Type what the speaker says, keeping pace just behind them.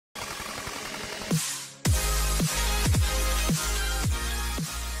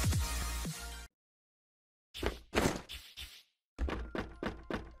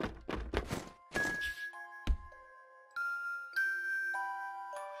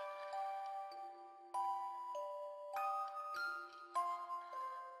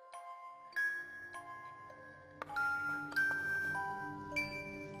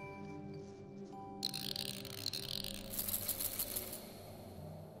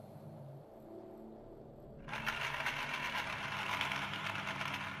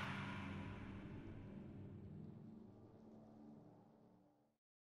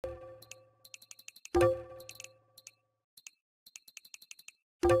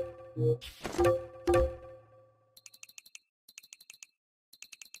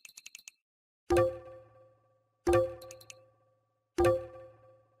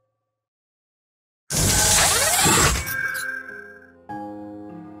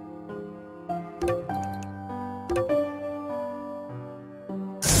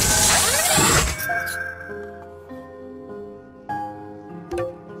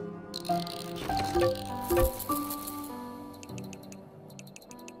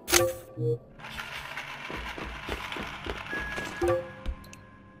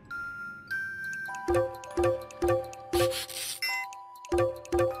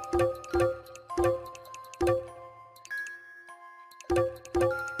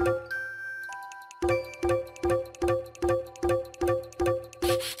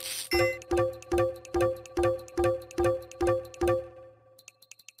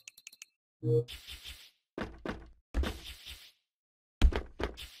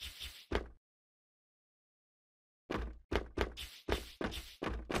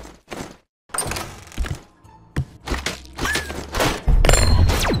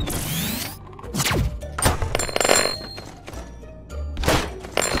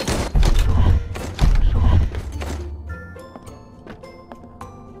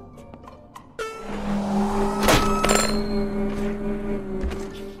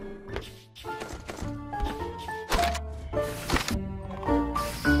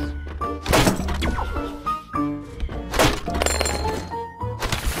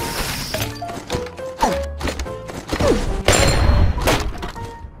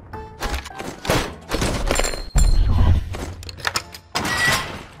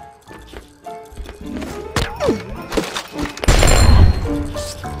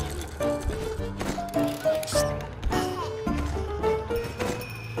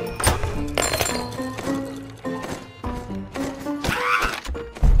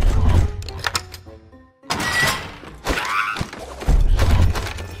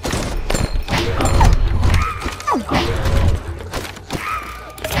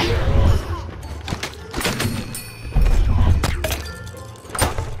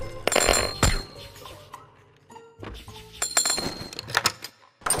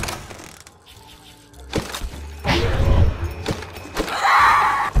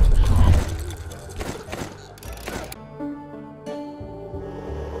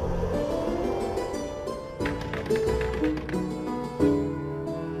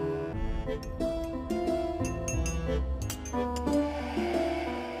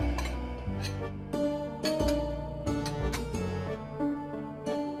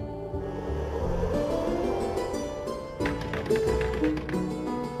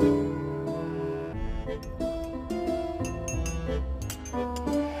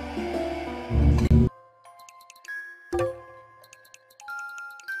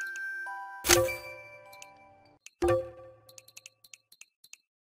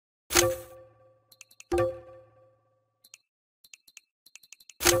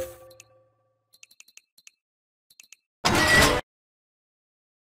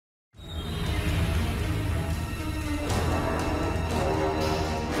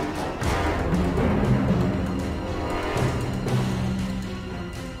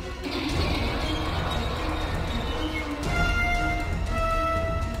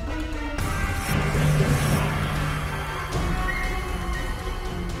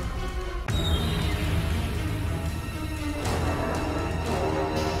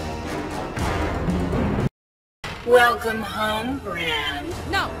Welcome home, Brand.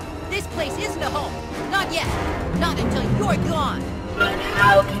 No, this place isn't a home. Not yet. Not until you're gone. But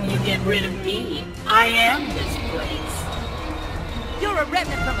how can you get rid of me? I am this place. You're a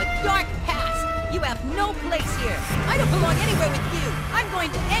remnant from a dark past. You have no place here. I don't belong anywhere with you. I'm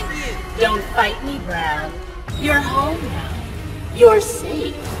going to end you. Don't fight me, Brown. You're home now. You're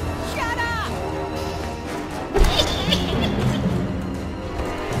safe. Shut up!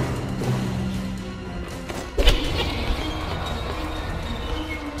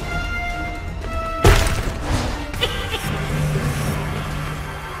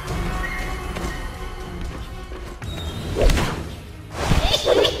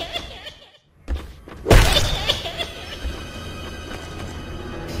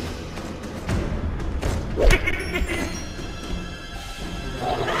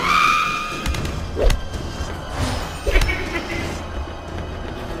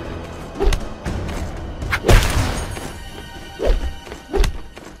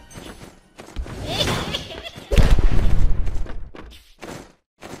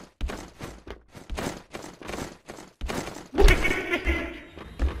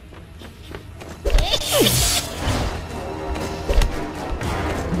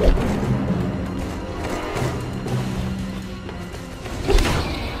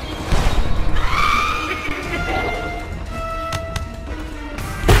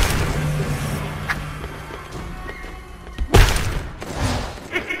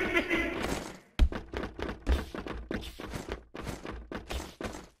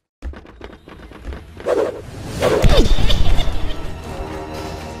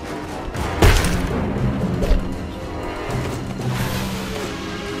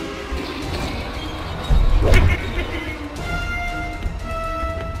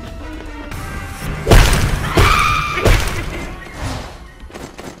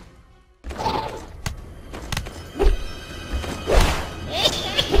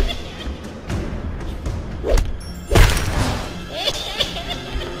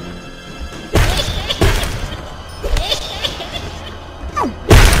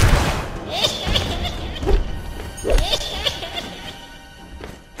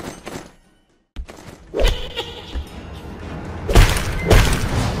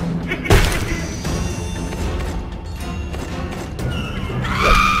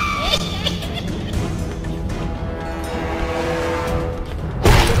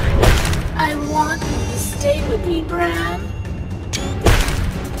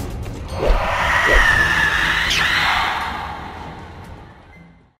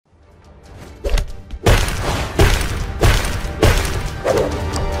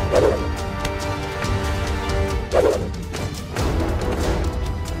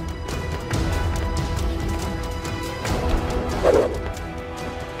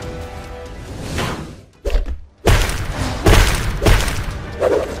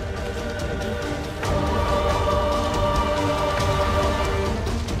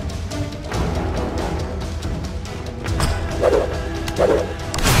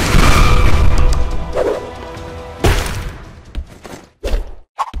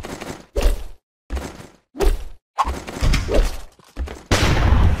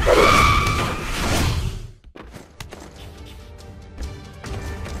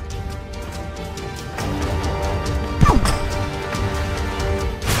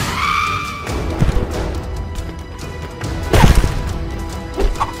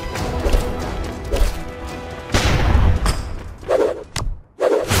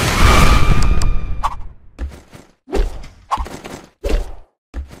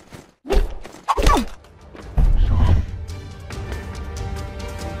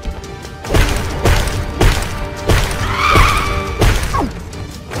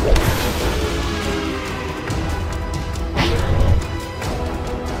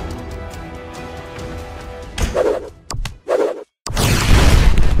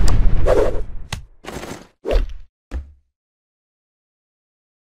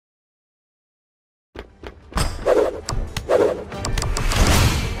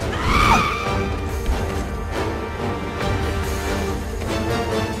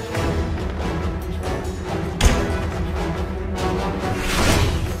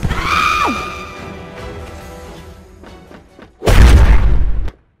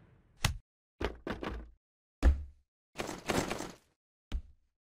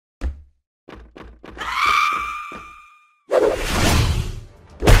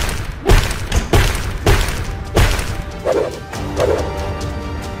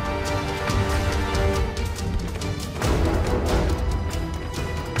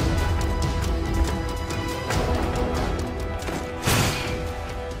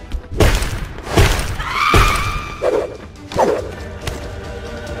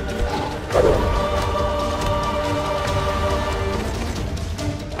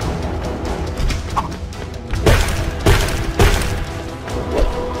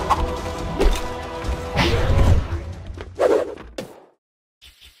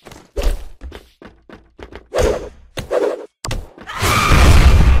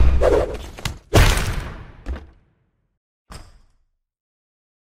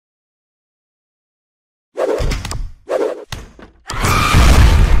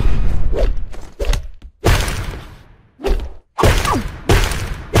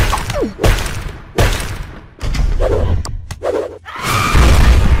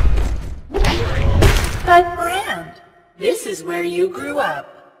 is where you grew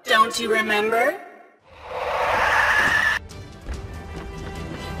up. Don't you remember?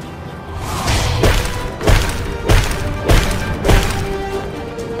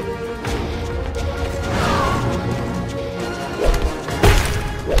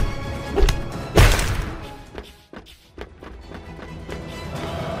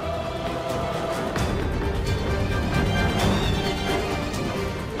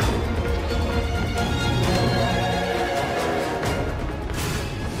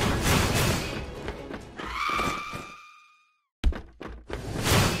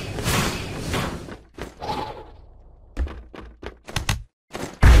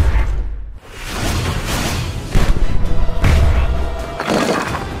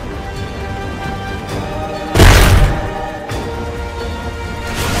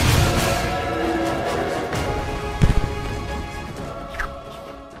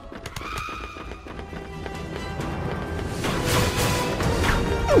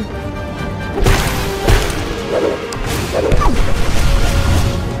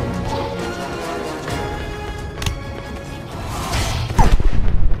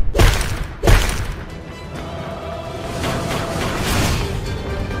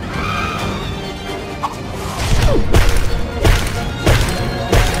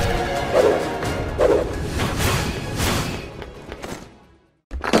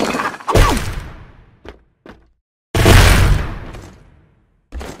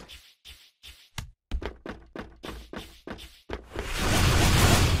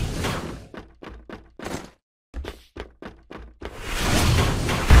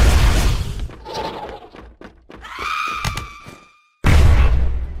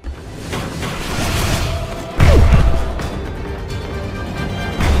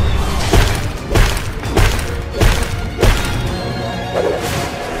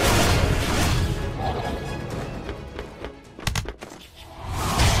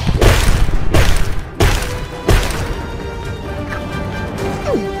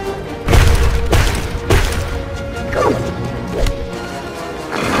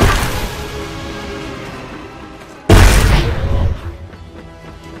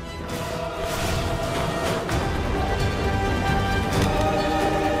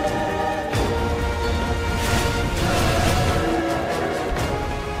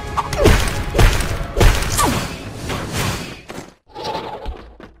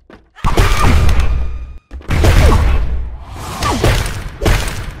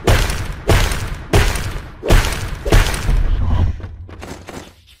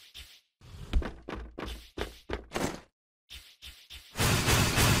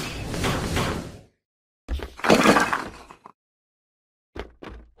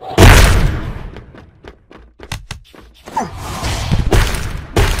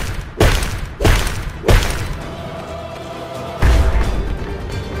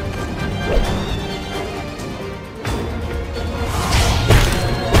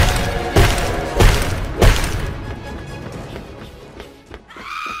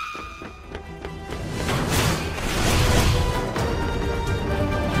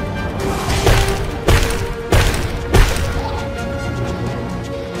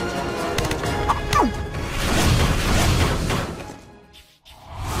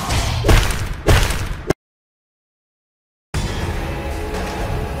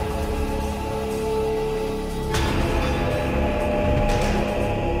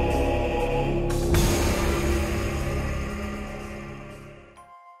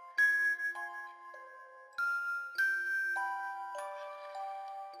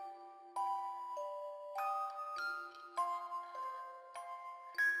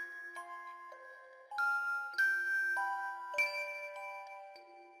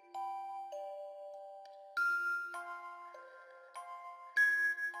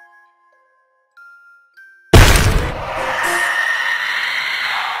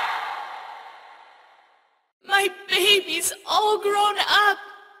 My baby's all grown up.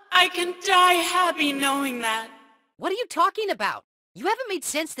 I can die happy knowing that. What are you talking about? You haven't made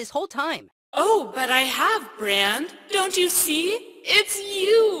sense this whole time. Oh, but I have, Brand. Don't you see? It's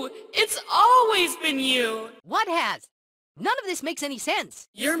you. It's always been you. What has? None of this makes any sense.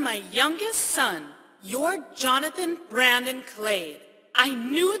 You're my youngest son. You're Jonathan Brandon Clade. I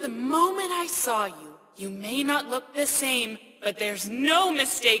knew the moment I saw you. You may not look the same, but there's no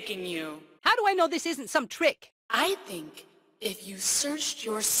mistaking you. How do I know this isn't some trick? I think if you searched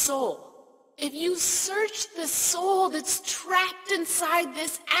your soul, if you searched the soul that's trapped inside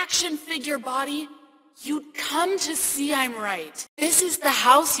this action figure body, you'd come to see I'm right. This is the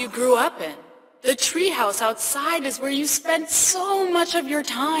house you grew up in. The treehouse outside is where you spent so much of your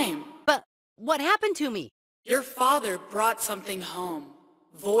time. But what happened to me? Your father brought something home.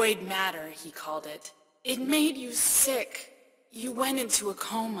 Void matter, he called it. It made you sick. You went into a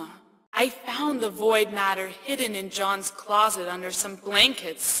coma. I found the void matter hidden in John's closet under some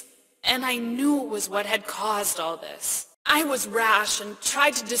blankets, and I knew it was what had caused all this. I was rash and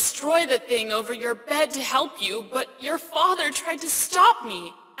tried to destroy the thing over your bed to help you, but your father tried to stop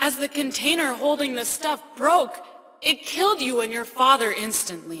me. As the container holding the stuff broke, it killed you and your father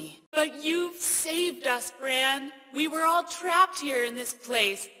instantly. But you've saved us, Bran. We were all trapped here in this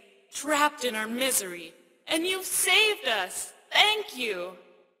place, trapped in our misery. And you've saved us. Thank you.